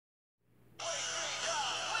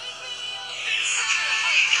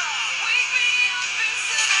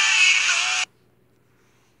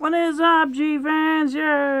What is up, G-Fans?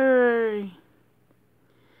 Yay!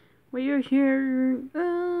 We are here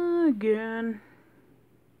again.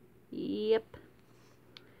 Yep.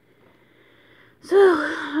 So,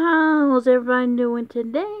 how's everybody doing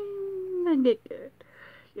today? Good.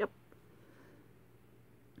 Yep.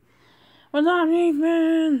 What's up,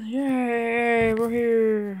 G-Fans? Yay! We're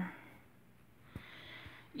here.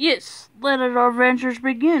 Yes, let our adventures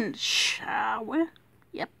begin, shall we?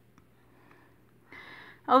 Yep.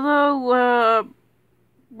 Although,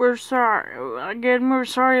 we're sorry. Again, we're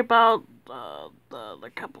sorry about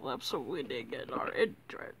the couple episodes we did get our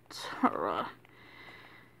entrance. Or,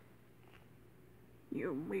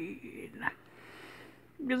 you mean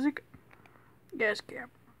music? Yes, Cap.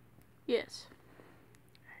 Yes.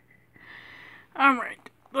 Alright,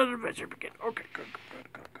 let the adventure begin. Okay, good.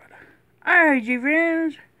 Hi,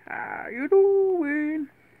 G-Fans. How you doing?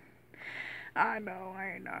 I know.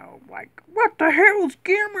 Like, what the hell's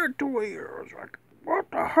camera to ears? Like,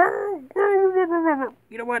 what the hell?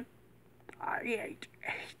 You know what? I hate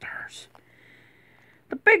haters.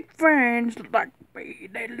 The big fans like me.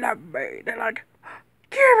 They love me. They're like,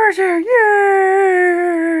 camera's here,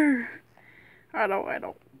 yeah! I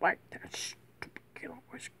don't like that stupid kid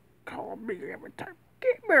always calling me every time.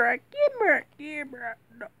 Camera.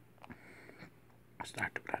 No, let's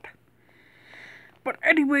not do that. But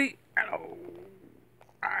anyway, hello.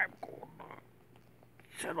 I'm going to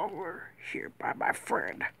sit over here by my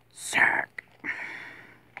friend, Zach.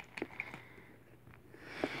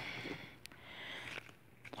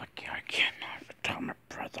 Lucky I cannot tell my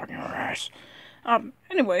breath on your ass.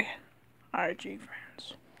 Anyway, hi,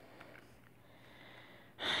 G-Fans.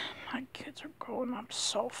 My kids are growing up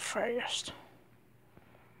so fast.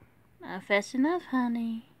 Not fast enough,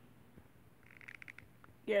 honey.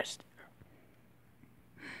 Yes, dear.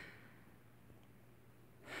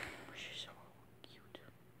 She's so cute.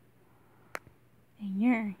 And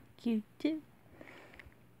you're cute, too.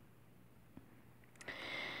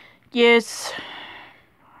 Yes.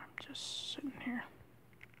 I'm just sitting here,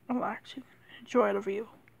 relaxing, enjoy the view.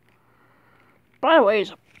 By the way,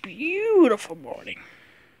 it's a beautiful morning.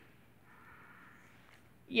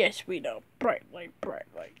 Yes, we know. Bright light.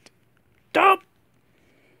 Stop!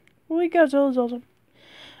 We got so awesome.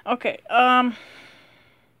 Okay,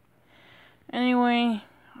 anyway,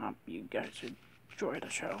 hope you guys enjoy the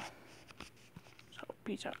show. So,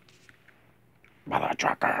 peace out. Mother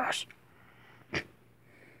truckers!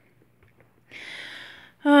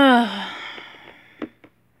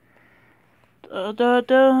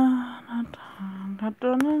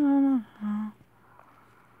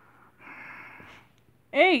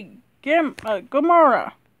 Hey,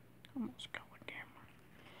 Gamora. Almost call it Gamora.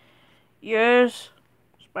 Yes,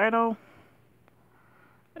 Spido.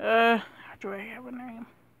 Do I have a name?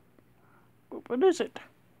 What is it?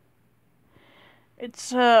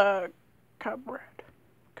 It's, Comrade.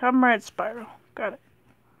 Comrade Spiral. Got it.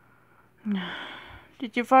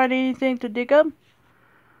 Did you find anything to dig up?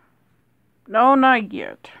 No, not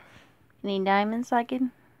yet. Any diamonds I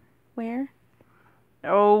can wear?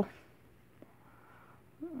 No.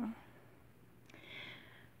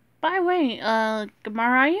 By the way, Gamara,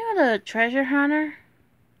 are you a treasure hunter?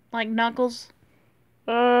 Like Knuckles?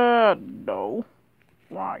 No.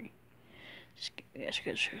 Why?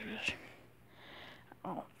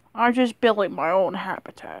 Oh, I'm just building my own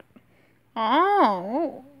habitat.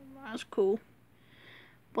 Oh, that's cool.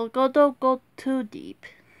 But don't go too deep.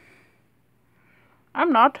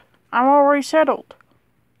 I'm not. I'm already settled.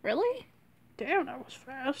 Really? Damn, that was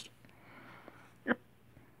fast.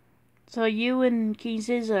 So you and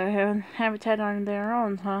Kaijus are having habitat on their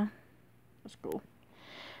own, huh? That's cool.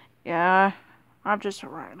 Yeah, I'm just a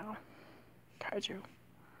rhino. Kaiju.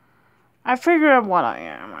 I figure out what I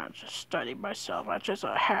am. I just study myself. I'm just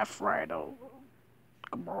a half rhino.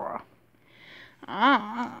 Gamora.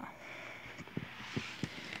 Ah.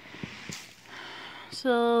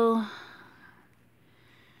 So,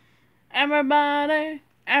 everybody.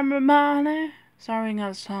 Sorry, we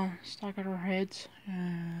got a song stuck in our heads.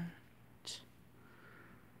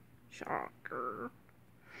 Shocker.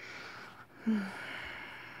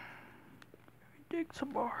 Dig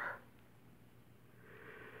some more.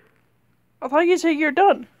 I thought you said you're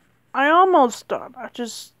done. I almost done. I'm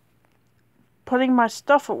just putting my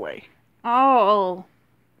stuff away. Oh.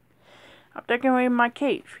 I'm taking away my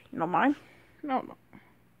cave. You don't mind? No.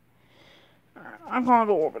 Alright, I'm gonna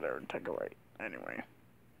go over there and take away. Anyway.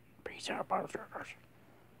 Peace out, motherfuckers.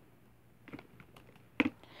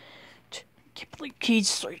 Can't believe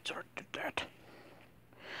Keys are did that.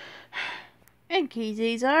 And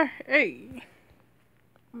Keys are. Hey.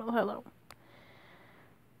 Well, hello.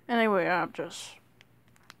 Anyway, I'm just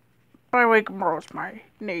By the way, tomorrow's my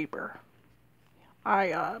neighbor.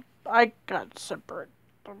 I got separate.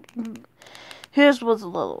 His was a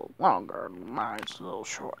little longer, mine's a little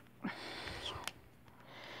short. So,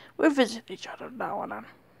 we visit each other now and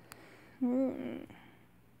then.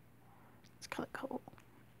 It's kind of cool.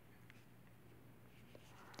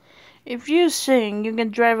 If you sing, you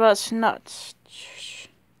can drive us nuts.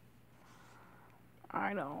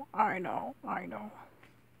 I know.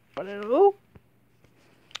 But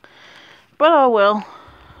oh well.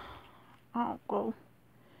 I'll go.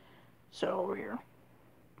 So over here.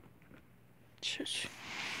 Shush.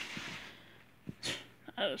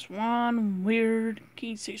 That is one weird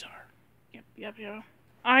key Caesar. Yep.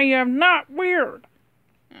 I am not weird.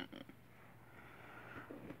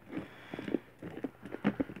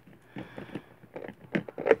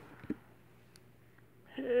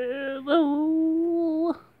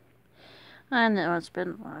 Hello. I know it's been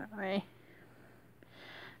a while, right?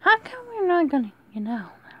 How come we're not gonna get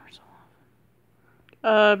out there so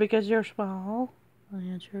often? Because you're small. Oh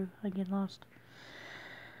yeah, true. I get lost.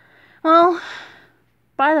 Well,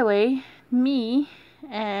 by the way, me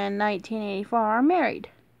and 1984 are married.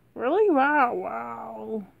 Really?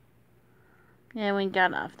 Wow. Yeah, we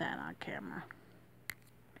got off that on camera.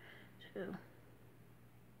 So,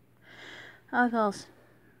 I'll go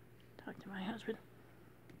talk to my husband.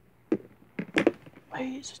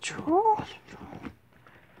 Wait, is it true?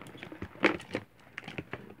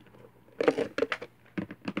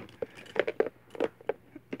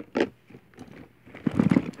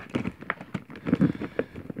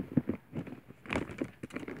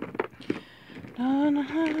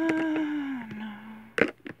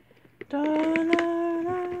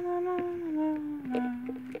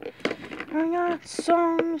 We got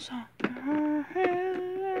songs on our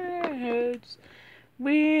heads.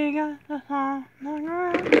 We got a song on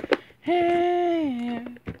our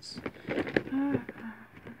heads.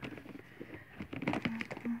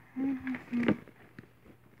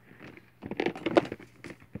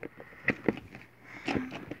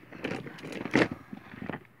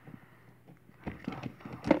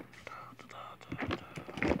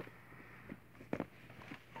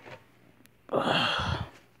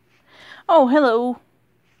 Oh, hello.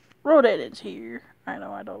 Road Edit's here. I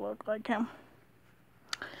know I don't look like him.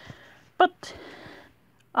 But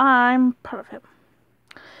I'm part of him.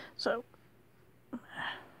 So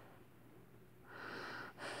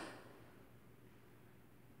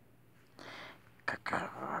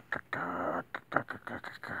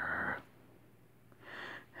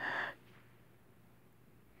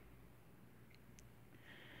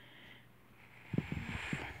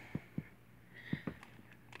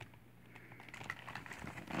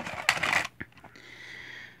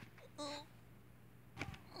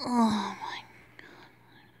oh my god,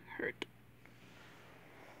 hurt.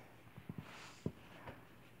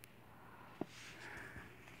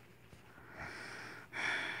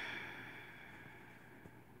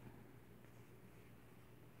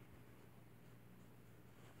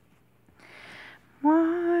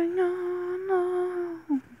 Why no.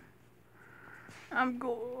 I'm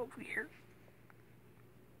going over here.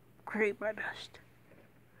 Create my dust.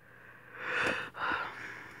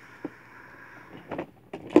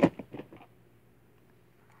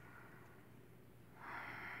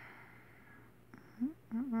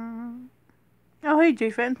 Oh, hey,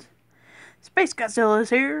 G-Fence. Space Godzilla is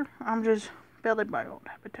here. I'm just building my own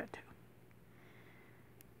habitat, too.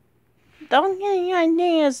 Don't get any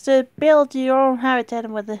ideas to build your own habitat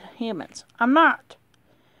with the humans. I'm not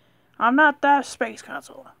that Space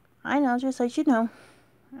Godzilla. I know, just like you know.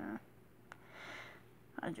 Yeah.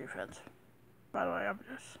 Hi, G-Fence. By the way, I'm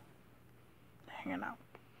just hanging out.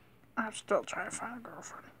 I'm still trying to find a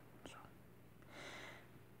girlfriend. So,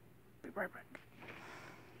 be right back.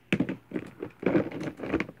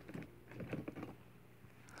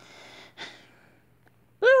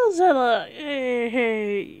 Little Zilla,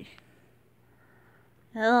 hey.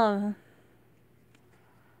 Hello,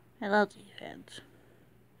 G-Fence.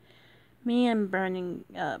 Me and Burning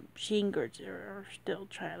Shingers are still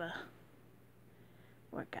trying to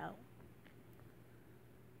work out.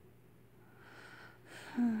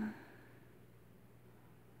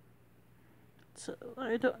 So,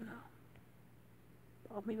 I don't know.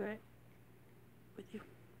 I'll be right with you.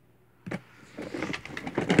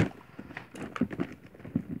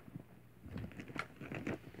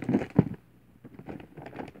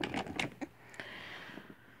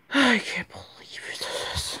 I can't believe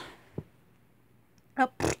this.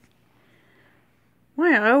 Up.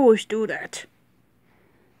 Why I always do that?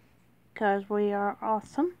 Because we are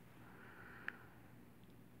awesome.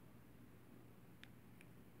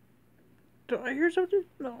 Do I hear something?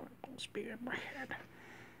 No, it must be in my head.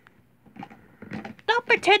 Don't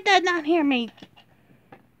pretend to not hear me.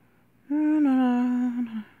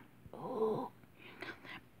 Oh,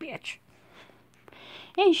 bitch.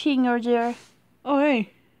 Hey, Shingo there. Oh,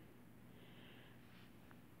 hey.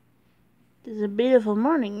 This is a beautiful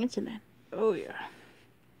morning, isn't it? Oh, yeah.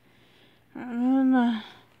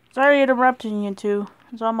 Sorry interrupting you two.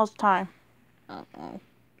 It's almost time. Uh-oh.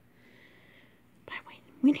 But wait,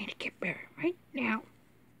 we need to get better right now.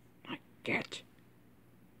 Not yet.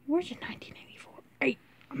 Where's your 1984? Hey,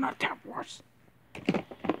 I'm not that worse.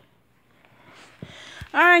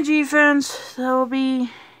 Alright, G-Fans. That will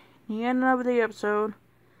be the end of the episode.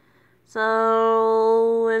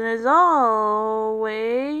 So, and as always,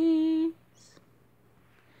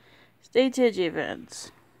 stay tuned,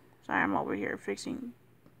 G-Fans. Sorry, I'm over here fixing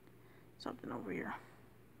something over here.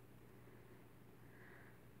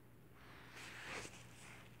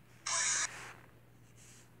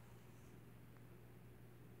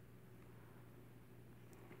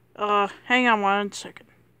 Hang on 1 second.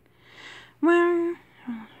 Where?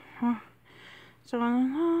 So, make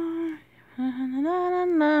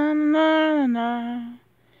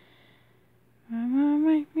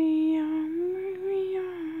me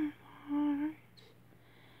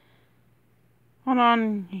hold on, hold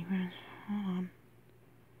on.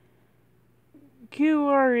 Cue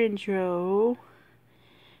our intro.